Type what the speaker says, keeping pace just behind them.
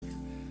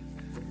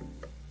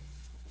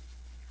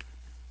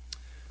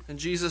And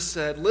Jesus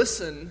said,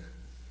 "Listen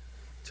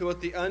to what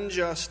the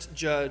unjust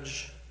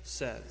judge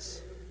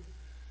says.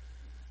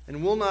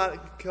 And will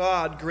not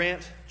God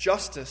grant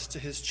justice to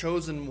his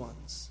chosen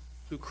ones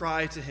who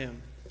cry to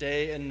him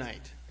day and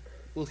night?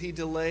 Will he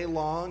delay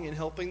long in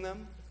helping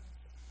them?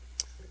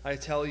 I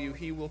tell you,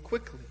 he will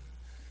quickly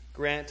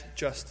grant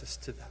justice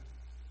to them."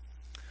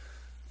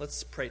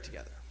 Let's pray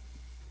together.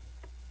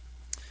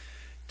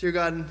 Dear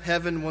God in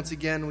heaven, once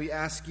again, we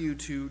ask you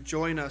to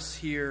join us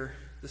here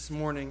this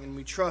morning, and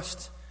we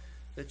trust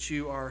that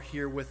you are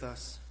here with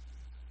us.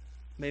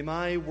 May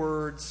my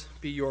words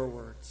be your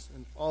words,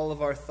 and all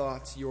of our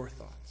thoughts your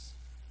thoughts.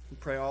 We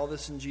pray all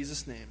this in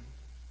Jesus' name.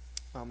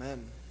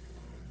 Amen.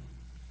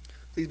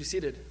 Please be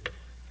seated.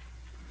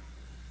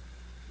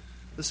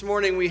 This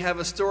morning we have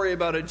a story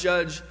about a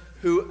judge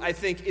who I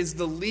think is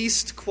the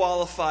least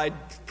qualified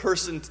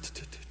person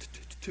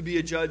to be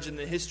a judge in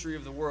the history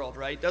of the world,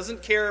 right?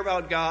 Doesn't care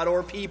about God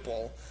or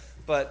people,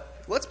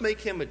 but let's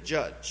make him a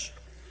judge.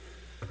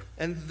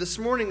 And this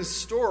morning's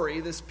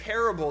story, this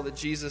parable that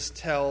Jesus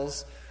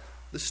tells,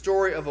 the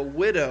story of a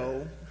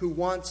widow who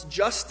wants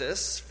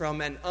justice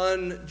from an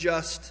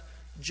unjust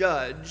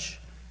judge,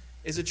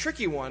 is a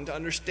tricky one to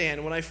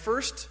understand. When I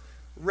first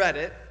read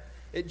it,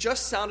 it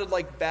just sounded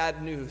like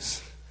bad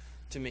news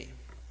to me.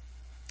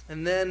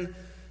 And then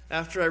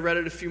after I read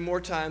it a few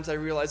more times, I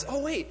realized, oh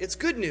wait, it's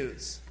good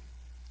news.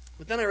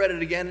 But then I read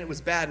it again, and it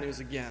was bad news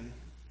again.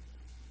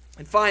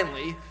 And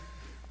finally,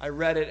 I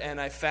read it,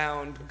 and I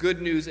found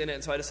good news in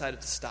it, so I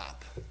decided to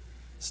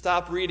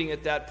stop reading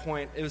at that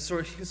point.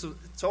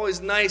 It's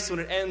always nice when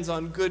it ends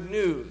on good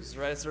news,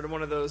 right? It's sort of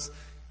one of those,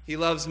 he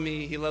loves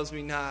me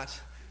not.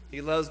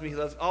 He loves me,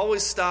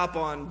 always stop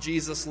on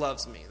Jesus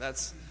loves me.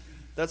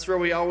 That's where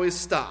we always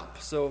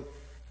stop. So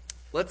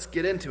let's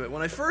get into it.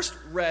 When I first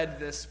read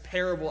this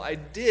parable, I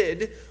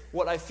did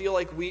what I feel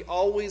like we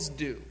always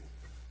do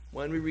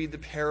when we read the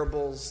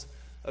parables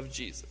of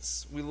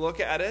Jesus. We look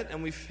at it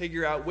and we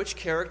figure out which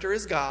character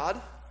is God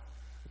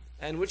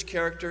and which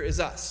character is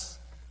us.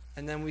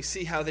 And then we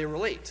see how they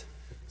relate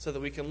so that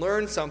we can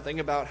learn something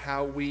about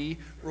how we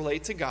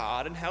relate to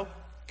God and how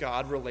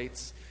God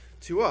relates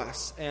to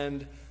us.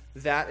 And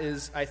that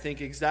is, I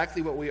think,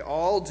 exactly what we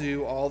all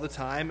do all the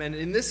time. And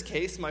in this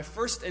case, my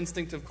first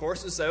instinct, of course,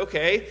 is to say,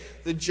 okay,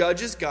 the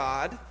judge is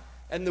God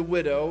and the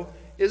widow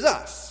is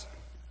us.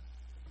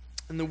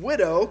 And the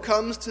widow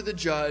comes to the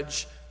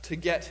judge to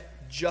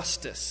get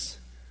justice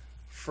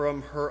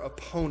from her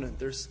opponent.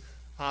 There's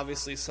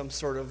obviously some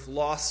sort of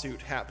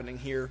lawsuit happening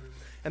here.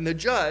 And the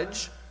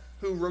judge,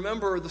 who,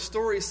 remember, the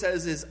story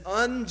says is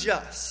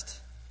unjust.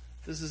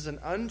 This is an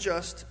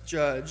unjust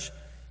judge,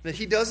 that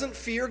he doesn't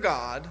fear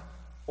God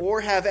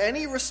or have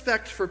any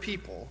respect for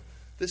people.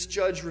 This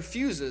judge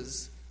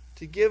refuses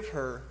to give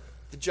her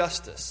the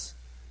justice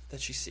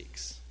that she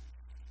seeks.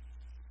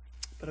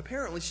 But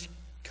apparently she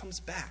comes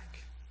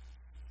back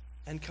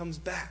and comes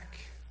back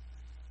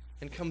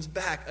and comes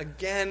back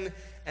again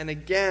and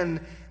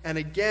again and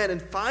again.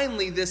 And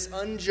finally, this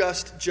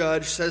unjust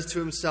judge says to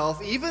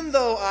himself, even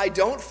though I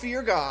don't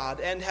fear God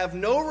and have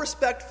no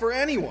respect for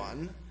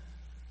anyone,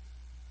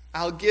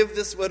 I'll give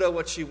this widow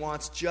what she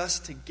wants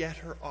just to get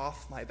her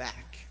off my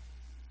back.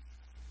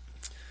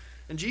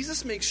 And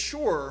Jesus makes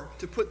sure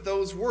to put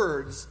those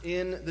words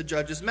in the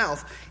judge's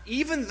mouth.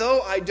 Even though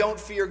I don't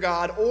fear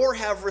God or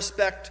have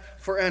respect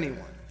for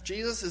anyone.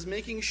 Jesus is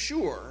making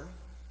sure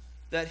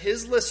that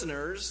his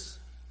listeners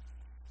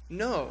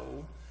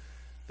know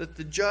that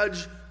the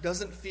judge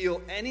doesn't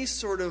feel any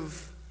sort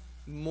of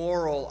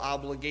moral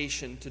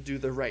obligation to do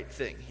the right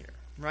thing here,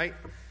 right?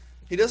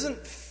 He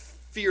doesn't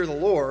fear the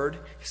Lord,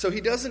 so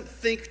he doesn't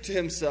think to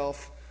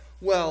himself,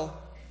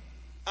 well,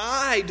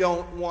 I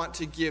don't want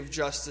to give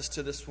justice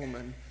to this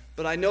woman,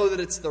 but I know that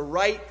it's the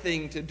right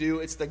thing to do,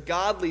 it's the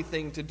godly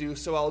thing to do,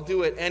 so I'll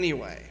do it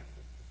anyway.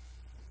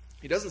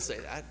 He doesn't say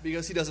that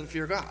because he doesn't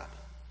fear God.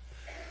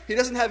 He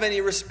doesn't have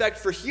any respect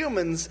for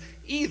humans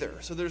either,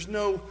 so there's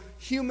no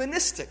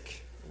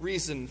humanistic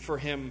reason for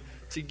him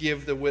to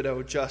give the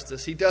widow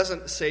justice. He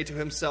doesn't say to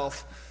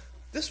himself,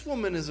 this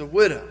woman is a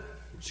widow.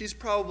 She's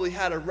probably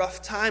had a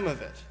rough time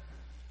of it.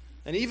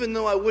 And even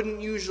though I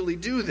wouldn't usually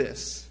do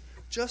this,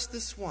 just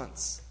this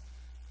once,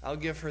 I'll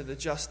give her the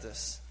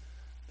justice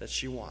that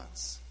she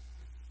wants.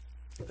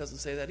 He doesn't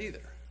say that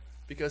either,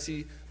 because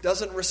he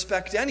doesn't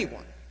respect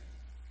anyone.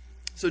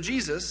 So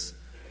Jesus,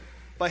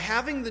 by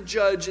having the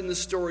judge in the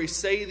story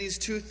say these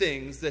two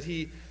things, that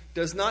he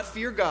does not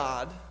fear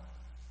God,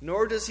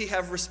 nor does he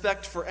have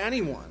respect for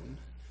anyone,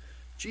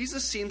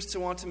 Jesus seems to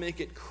want to make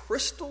it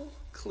crystal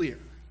clear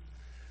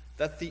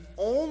that the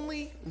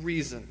only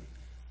reason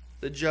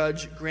the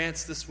judge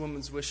grants this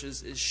woman's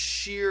wishes is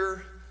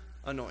sheer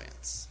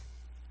annoyance.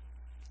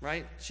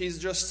 Right? She's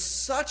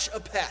just such a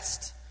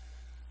pest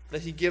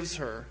that he gives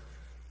her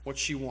what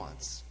she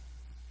wants.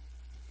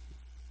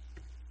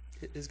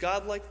 Is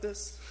God like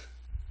this?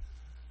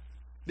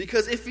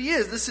 Because if he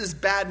is, this is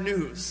bad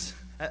news.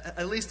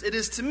 At least it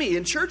is to me.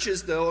 In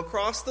churches, though,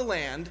 across the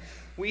land,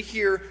 we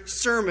hear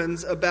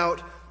sermons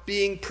about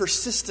being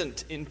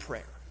persistent in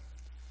prayer.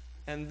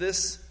 And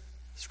this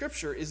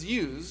Scripture is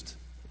used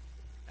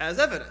as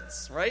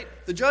evidence, right?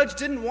 The judge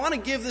didn't want to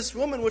give this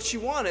woman what she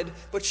wanted,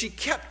 but she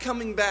kept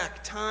coming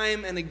back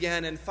time and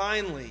again, and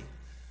finally,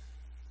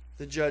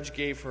 the judge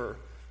gave her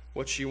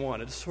what she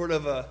wanted. Sort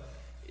of a,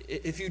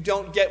 if you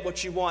don't get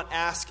what you want,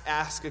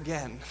 ask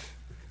again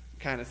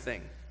kind of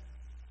thing.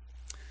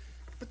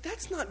 But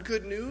that's not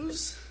good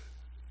news.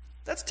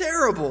 That's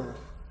terrible.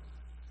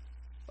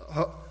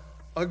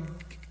 A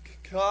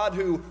God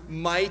who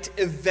might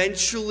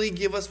eventually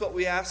give us what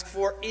we ask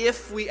for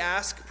if we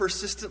ask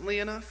persistently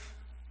enough.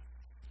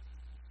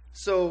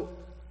 So,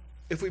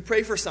 if we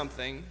pray for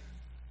something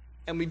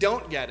and we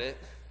don't get it,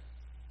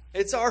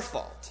 it's our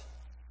fault.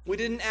 We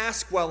didn't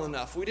ask well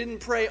enough. We didn't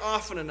pray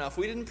often enough.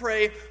 We didn't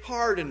pray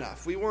hard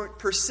enough. We weren't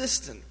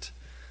persistent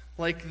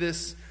like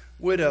this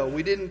widow.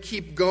 We didn't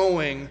keep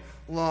going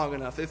long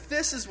enough. If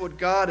this is what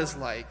God is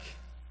like,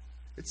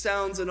 it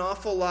sounds an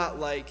awful lot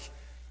like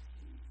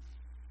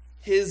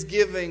His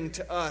giving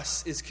to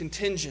us is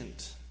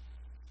contingent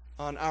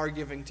on our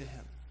giving to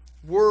Him.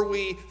 Were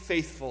we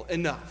faithful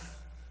enough?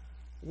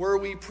 Were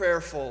we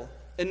prayerful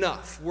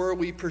enough? Were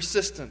we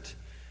persistent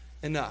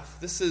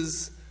enough? This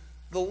is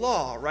the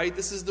law, right?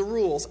 This is the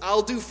rules.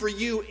 I'll do for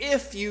you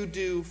if you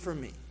do for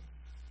me.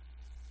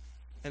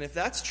 And if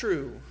that's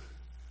true,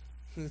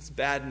 it's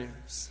bad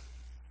news.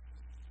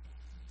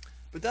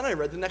 But then I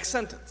read the next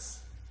sentence,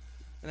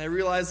 and I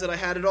realized that I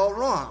had it all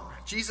wrong.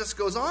 Jesus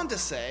goes on to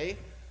say,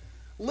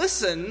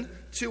 listen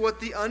to what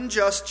the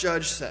unjust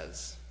judge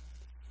says.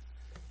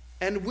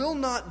 And will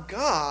not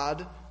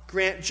God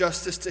grant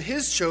justice to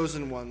His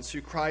chosen ones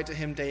who cry to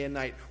Him day and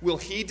night? Will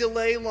He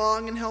delay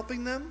long in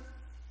helping them?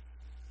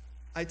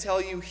 I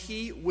tell you,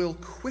 He will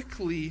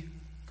quickly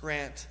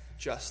grant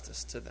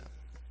justice to them.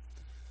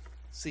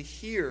 See,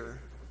 here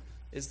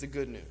is the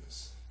good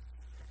news.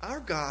 Our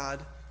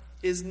God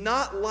is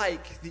not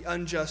like the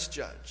unjust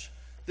judge.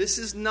 This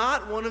is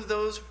not one of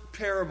those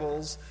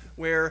parables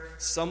where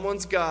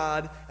someone's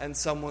God and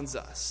someone's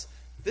us.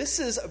 This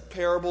is a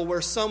parable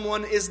where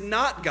someone is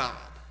not God.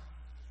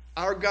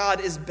 Our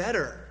God is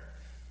better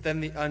than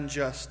the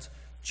unjust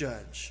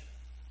judge.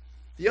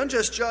 The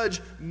unjust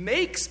judge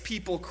makes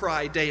people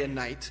cry day and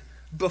night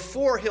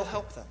before He'll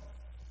help them.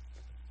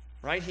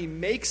 Right? He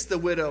makes the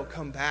widow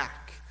come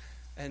back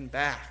and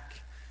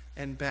back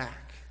and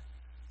back.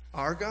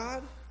 Our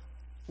God,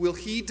 will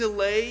He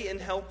delay in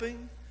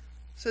helping,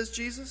 says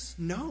Jesus?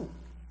 No.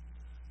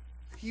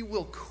 He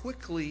will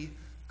quickly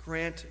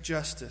grant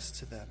justice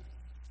to them.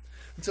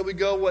 And so we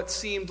go what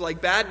seemed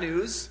like bad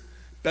news,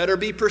 better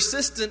be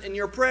persistent in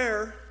your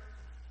prayer,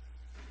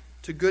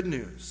 to good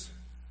news.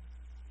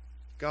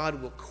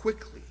 God will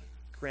quickly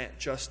grant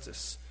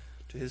justice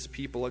to His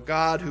people. A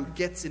God who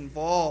gets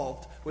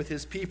involved with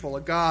His people.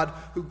 A God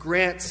who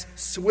grants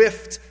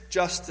swift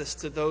justice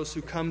to those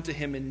who come to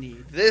Him in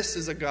need. This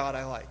is a God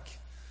I like.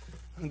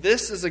 And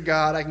this is a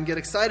God I can get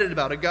excited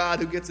about. A God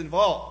who gets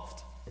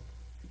involved.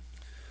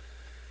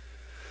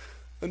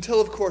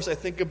 Until, of course, I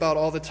think about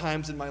all the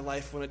times in my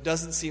life when it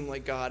doesn't seem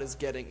like God is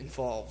getting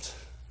involved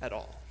at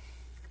all.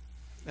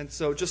 And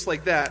so, just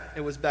like that,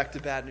 it was back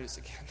to bad news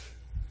again.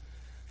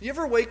 You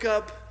ever wake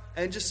up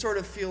and just sort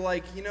of feel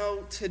like,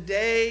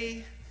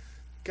 today,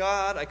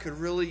 God, I could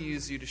really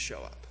use you to show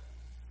up?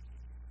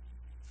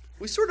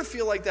 We sort of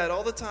feel like that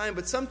all the time,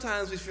 but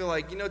sometimes we feel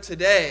like,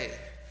 today,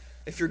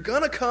 if you're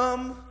going to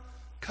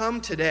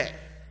come today.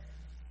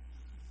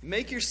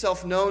 Make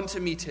yourself known to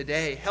me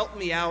today. Help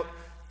me out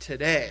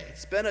today.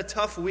 It's been a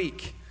tough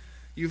week.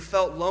 You've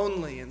felt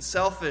lonely and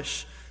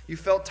selfish. You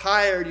felt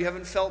tired. You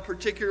haven't felt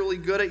particularly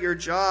good at your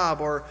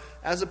job, or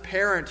as a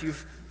parent,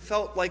 you've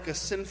felt like a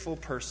sinful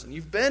person.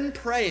 You've been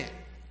praying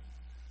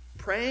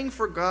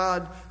for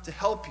God to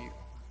help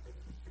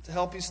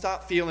you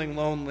stop feeling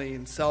lonely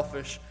and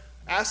selfish,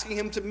 asking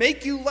Him to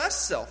make you less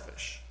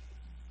selfish,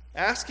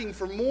 asking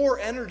for more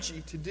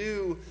energy to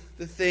do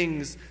the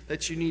things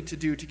that you need to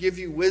do, to give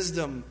you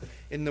wisdom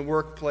in the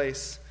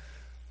workplace,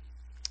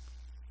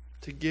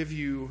 to give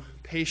you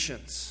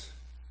patience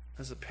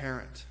as a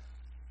parent.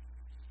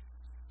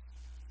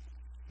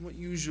 What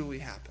usually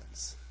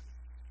happens?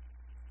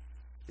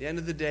 At the end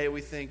of the day,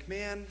 we think,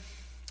 man,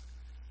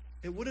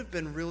 it would have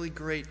been really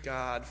great,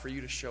 God, for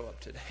you to show up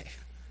today.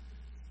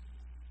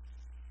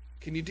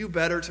 Can you do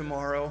better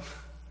tomorrow?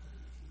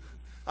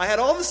 I had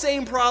all the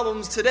same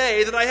problems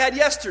today that I had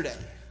yesterday,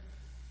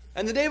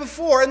 and the day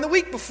before, and the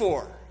week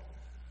before.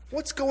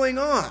 What's going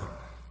on?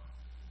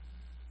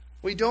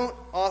 We don't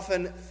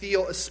often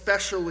feel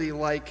especially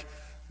like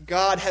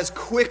God has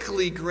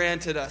quickly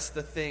granted us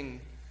the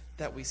thing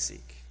that we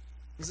seek.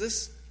 Is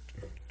this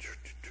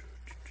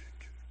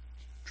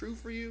true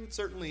for you? It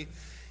certainly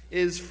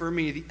is for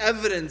me. The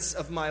evidence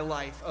of my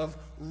life, of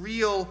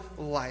real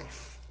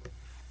life,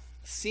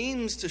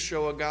 seems to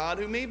show a God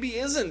who maybe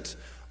isn't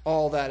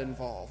all that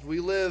involved. We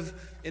live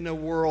in a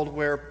world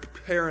where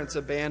parents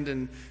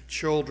abandon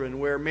children,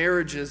 where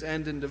marriages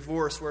end in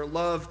divorce, where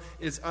love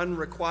is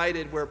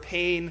unrequited, where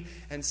pain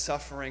and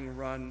suffering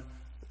run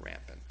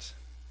rampant.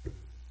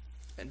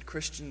 And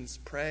Christians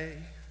pray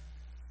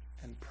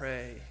and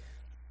pray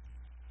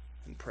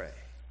and pray.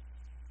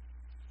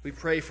 We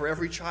pray for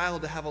every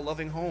child to have a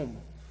loving home,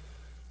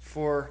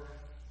 for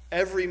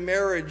every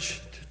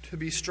marriage to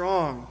be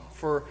strong,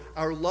 for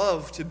our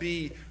love to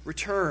be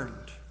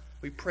returned.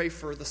 We pray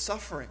for the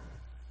suffering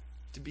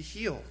to be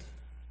healed.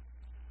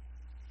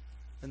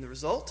 And the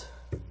result?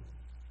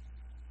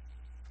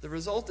 The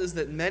result is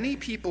that many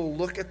people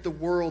look at the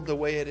world the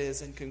way it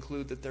is and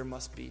conclude that there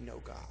must be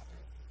no God.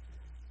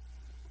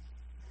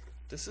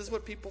 This is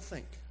what people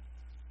think.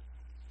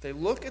 They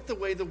look at the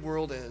way the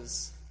world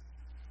is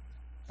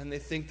and they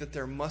think that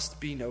there must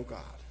be no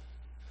God.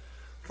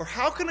 For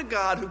how can a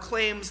God who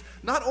claims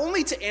not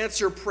only to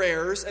answer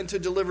prayers and to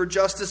deliver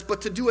justice,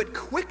 but to do it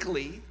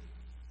quickly,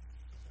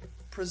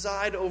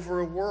 preside over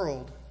a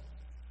world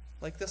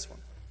like this one?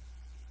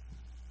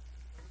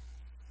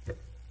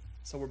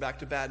 So we're back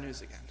to bad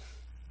news again.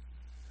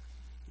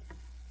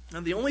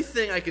 And the only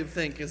thing I can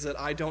think is that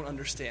I don't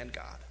understand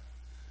God.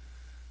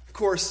 Of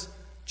course,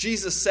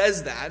 Jesus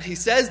says that. He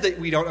says that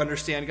we don't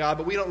understand God,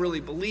 but we don't really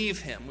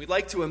believe him. We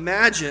like to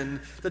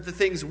imagine that the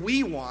things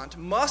we want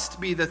must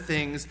be the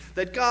things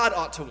that God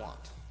ought to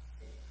want.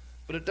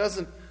 But it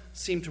doesn't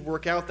seem to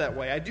work out that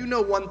way. I do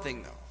know one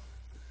thing, though,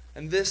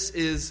 and this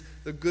is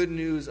the good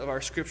news of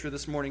our scripture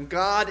this morning.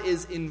 God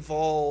is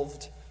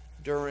involved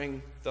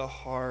during the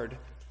hard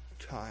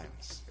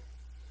times.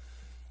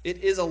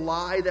 It is a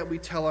lie that we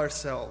tell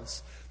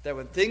ourselves that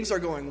when things are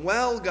going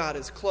well, God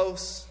is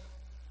close,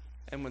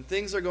 and when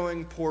things are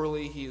going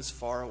poorly, he is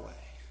far away.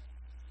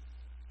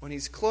 When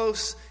he's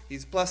close,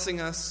 he's blessing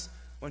us.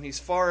 When he's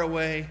far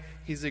away,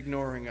 he's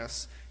ignoring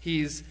us.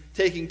 He's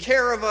taking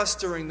care of us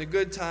during the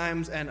good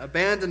times and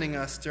abandoning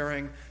us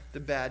during the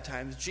bad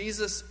times.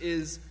 Jesus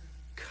is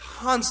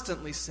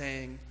constantly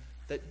saying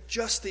that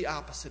just the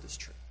opposite is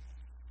true.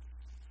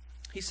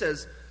 He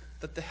says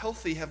that the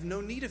healthy have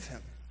no need of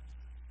him.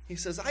 He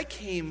says, I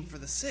came for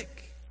the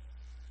sick.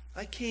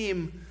 I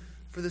came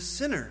for the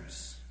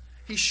sinners.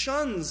 He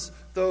shuns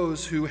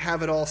those who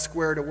have it all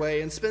squared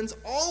away and spends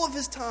all of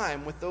his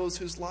time with those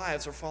whose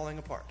lives are falling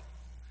apart.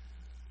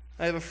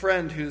 I have a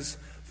friend who's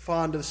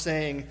fond of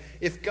saying,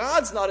 if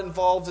God's not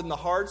involved in the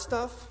hard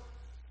stuff,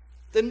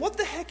 then what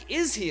the heck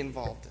is he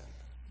involved in?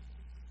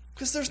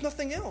 Because there's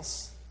nothing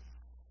else.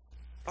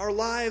 Our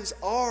lives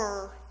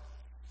are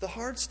the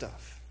hard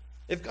stuff.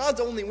 If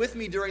God's only with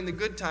me during the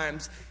good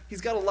times,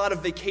 he's got a lot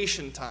of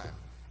vacation time.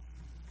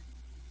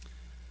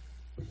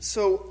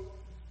 So,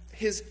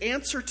 his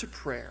answer to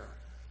prayer,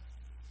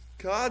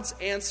 God's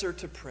answer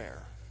to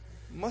prayer,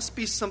 must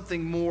be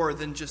something more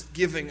than just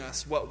giving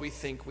us what we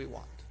think we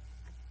want.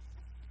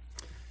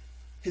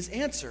 His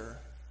answer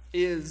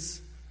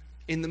is,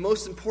 in the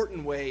most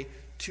important way,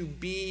 to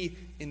be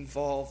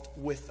involved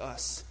with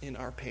us in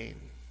our pain.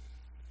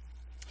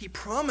 He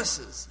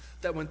promises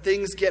that when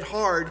things get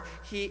hard,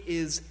 he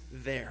is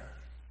there.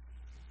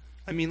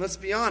 I mean, let's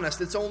be honest,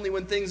 it's only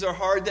when things are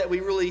hard that we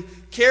really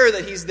care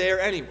that he's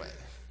there anyway.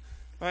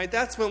 Right?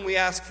 That's when we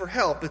ask for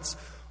help.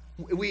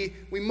 We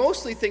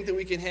mostly think that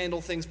we can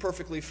handle things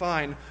perfectly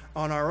fine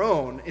on our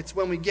own. It's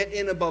when we get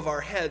in above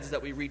our heads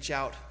that we reach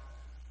out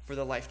for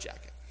the life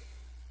jacket,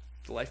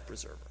 the life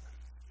preserver.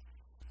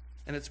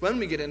 And it's when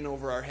we get in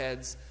over our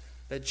heads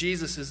that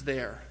Jesus is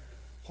there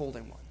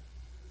holding one.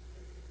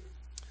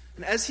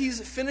 And as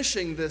he's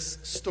finishing this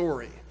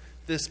story,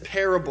 this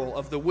parable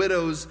of the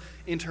widow's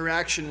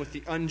interaction with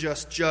the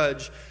unjust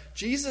judge,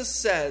 Jesus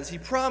says, he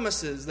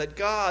promises that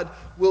God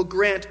will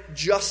grant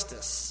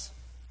justice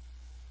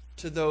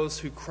to those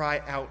who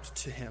cry out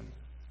to him.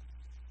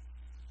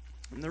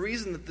 And the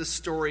reason that this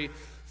story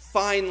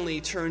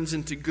finally turns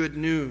into good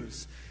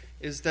news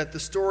is that the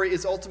story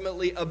is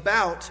ultimately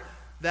about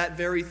that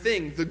very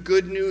thing, the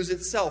good news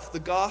itself, the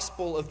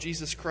gospel of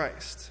Jesus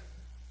Christ.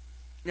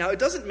 Now, it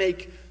doesn't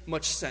make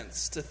much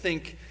sense to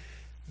think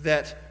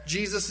that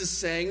Jesus is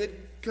saying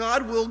that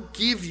God will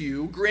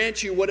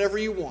grant you whatever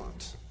you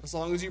want, as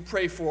long as you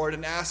pray for it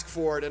and ask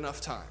for it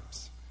enough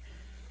times.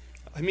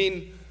 I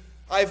mean,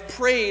 I've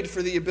prayed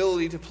for the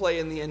ability to play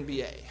in the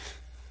NBA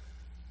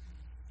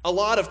a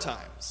lot of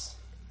times,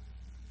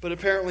 but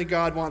apparently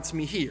God wants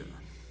me here.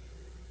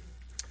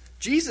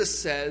 Jesus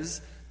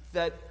says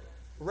that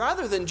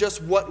rather than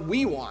just what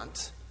we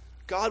want,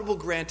 God will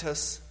grant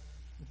us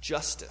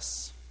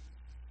justice.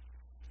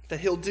 That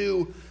he'll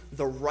do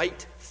the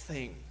right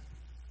thing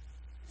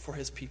for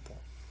his people.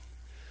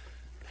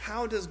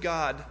 How does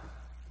God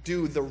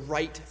do the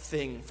right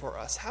thing for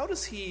us? How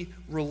does he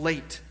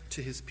relate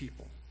to his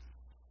people?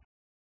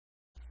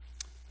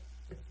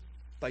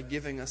 By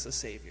giving us a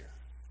Savior,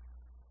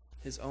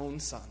 his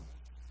own Son,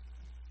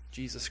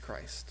 Jesus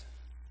Christ.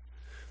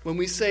 When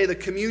we say the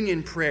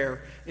communion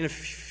prayer in a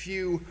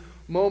few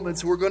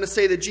moments, we're going to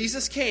say that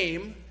Jesus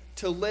came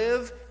to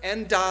live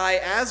and die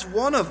as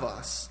one of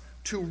us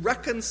to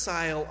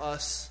reconcile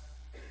us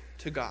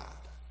to God.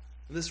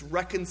 This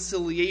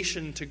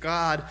reconciliation to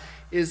God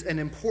is an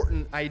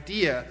important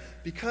idea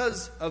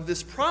because of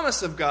this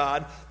promise of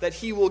God that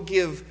he will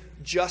give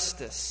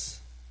justice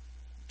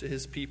to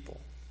his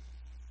people.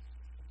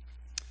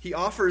 He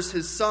offers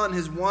his Son,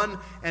 his one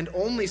and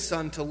only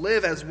Son, to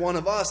live as one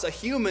of us, a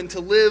human, to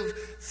live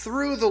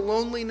through the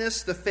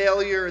loneliness, the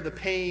failure, the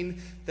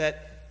pain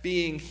that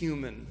being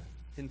human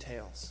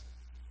entails.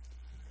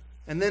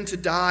 And then to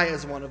die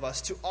as one of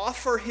us, to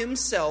offer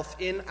himself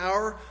in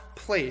our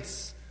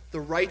place,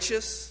 the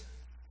righteous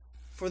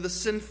for the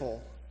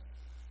sinful,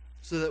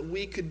 so that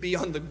we could be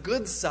on the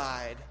good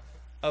side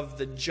of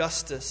the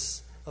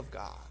justice of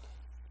God.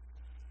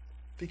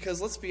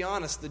 Because let's be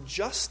honest, the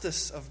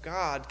justice of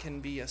God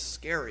can be a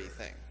scary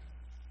thing.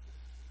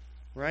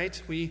 Right?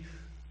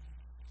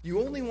 You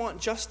only want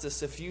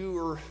justice if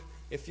you're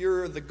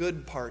the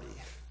good party.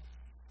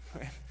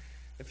 Right?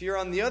 If you're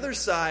on the other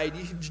side,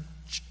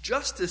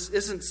 justice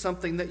isn't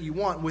something that you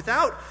want.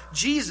 Without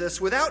Jesus,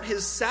 without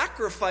his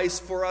sacrifice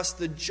for us,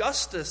 the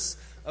justice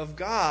of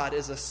God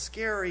is a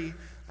scary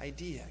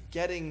idea.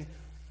 Getting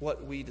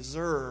what we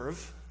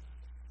deserve,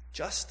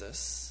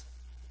 justice,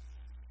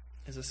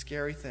 is a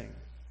scary thing.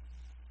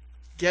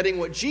 Getting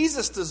what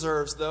Jesus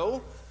deserves,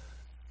 though,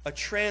 a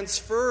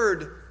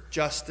transferred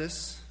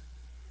justice,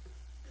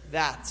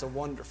 that's a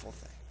wonderful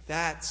thing.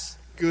 That's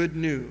good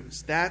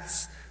news.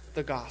 That's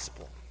the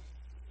gospel.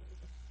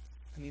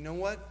 And you know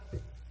what?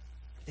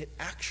 It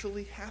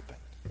actually happened.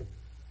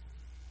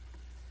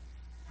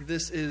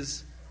 This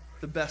is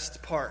the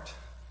best part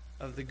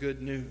of the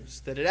good news,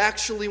 that it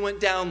actually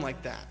went down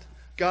like that.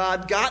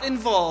 God got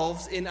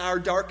involved in our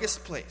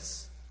darkest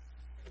place,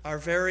 our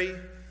very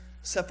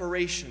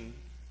separation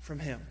from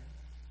him.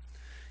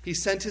 He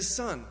sent his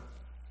Son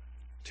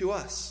to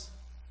us,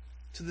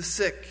 to the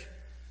sick,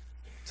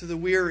 to the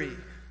weary,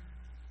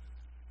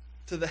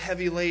 to the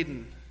heavy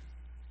laden,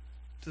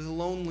 to the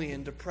lonely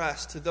and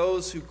depressed, to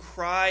those who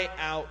cry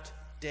out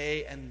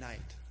day and night.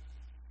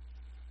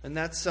 And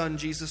that Son,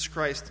 Jesus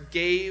Christ,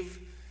 gave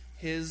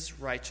his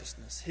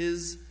righteousness,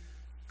 his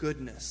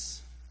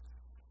goodness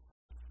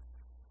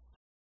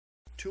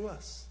to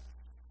us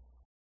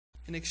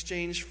in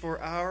exchange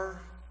for our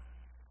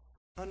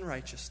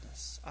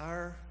unrighteousness,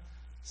 our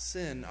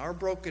sin, our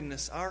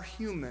brokenness, our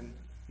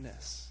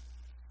humanness.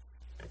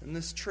 And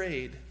this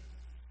trade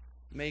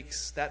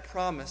makes that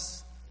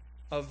promise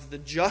of the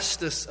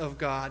justice of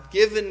God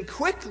given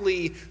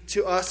quickly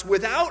to us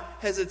without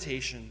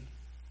hesitation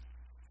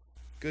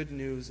good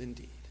news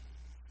indeed.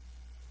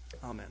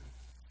 Amen.